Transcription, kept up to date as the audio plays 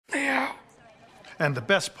And the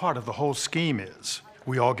best part of the whole scheme is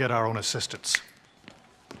we all get our own assistants.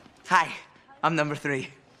 Hi, I'm number 3.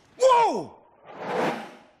 Whoa!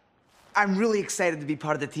 I'm really excited to be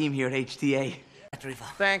part of the team here at HTA.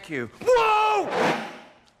 Thank you. Whoa!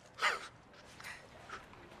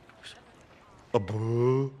 A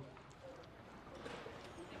boo.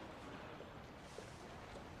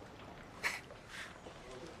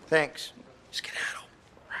 Thanks. Skedaddle.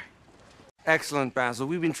 Right. Excellent, Basil.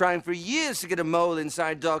 We've been trying for years to get a mole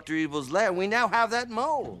inside Dr. Evil's lair, and we now have that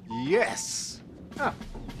mole. Yes. Ah,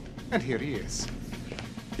 and here he is.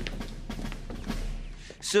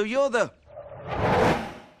 So you're the...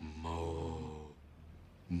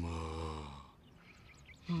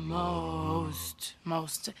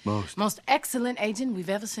 Most excellent agent we've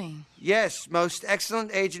ever seen. Yes, most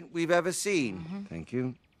excellent agent we've ever seen. Thank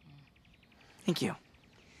you. Thank you.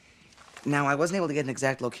 Now, I wasn't able to get an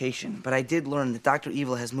exact location, but I did learn that Dr.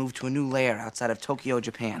 Evil has moved to a new lair outside of Tokyo,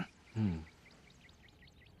 Japan.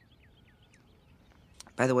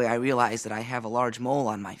 By the way, I realized that I have a large mole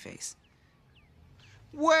on my face.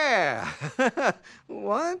 Where?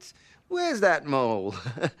 What? Where's that mole?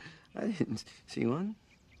 I didn't see one.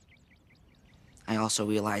 I also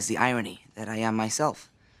realized the irony that I am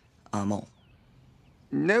myself a mole.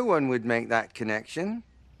 No one would make that connection.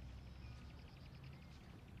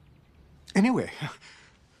 Anyway,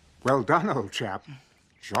 well done, old chap.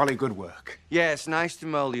 Jolly good work. Yes, nice to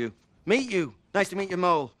mole you. Meet you. Nice to meet you,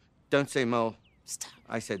 mole. Don't say mole. Stop.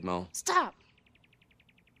 I said mole. Stop.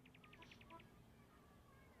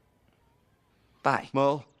 Bye.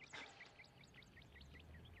 Mole.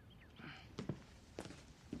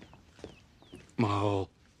 Mole.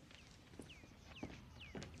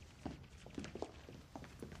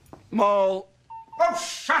 Mole. Oh,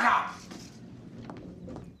 shut up!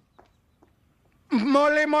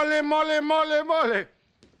 Mole, mole, mole, mole, mole.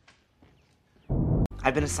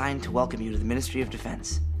 I've been assigned to welcome you to the Ministry of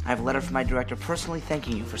Defense. I have a letter from my director personally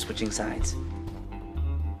thanking you for switching sides.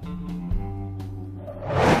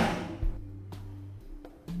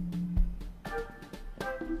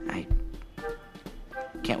 I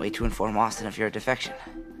can't wait to inform Austin of your defection.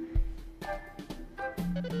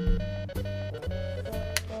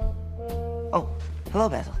 Oh, hello,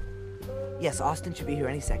 Basil. Yes, Austin should be here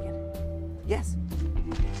any second. Yes.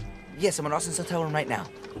 Yes, I'm in Austin's hotel room right now.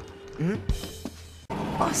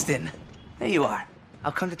 Austin, there you are.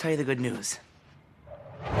 I'll come to tell you the good news.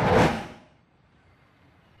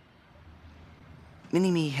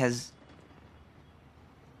 Mini-Me has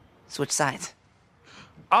switched sides.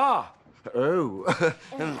 Ah! Oh.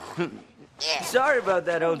 Sorry about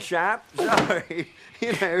that, old chap. Sorry.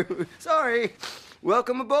 Sorry.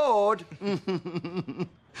 Welcome aboard.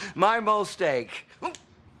 My mistake. What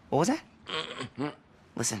was that?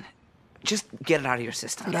 Listen, just get it out of your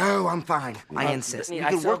system. No, I'm fine. I insist. We It's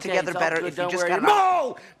could work okay, together it's better all good, if you don't just worry. got it out.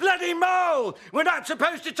 Mole! Bloody mole! We're not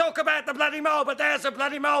supposed to talk about the bloody mole, but there's a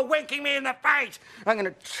bloody mole winking me in the face. I'm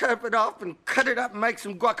gonna chop it off and cut it up and make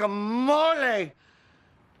some guacamole.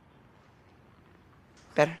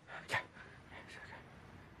 Better?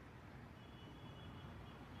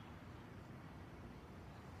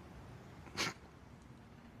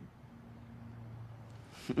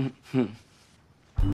 Yeah.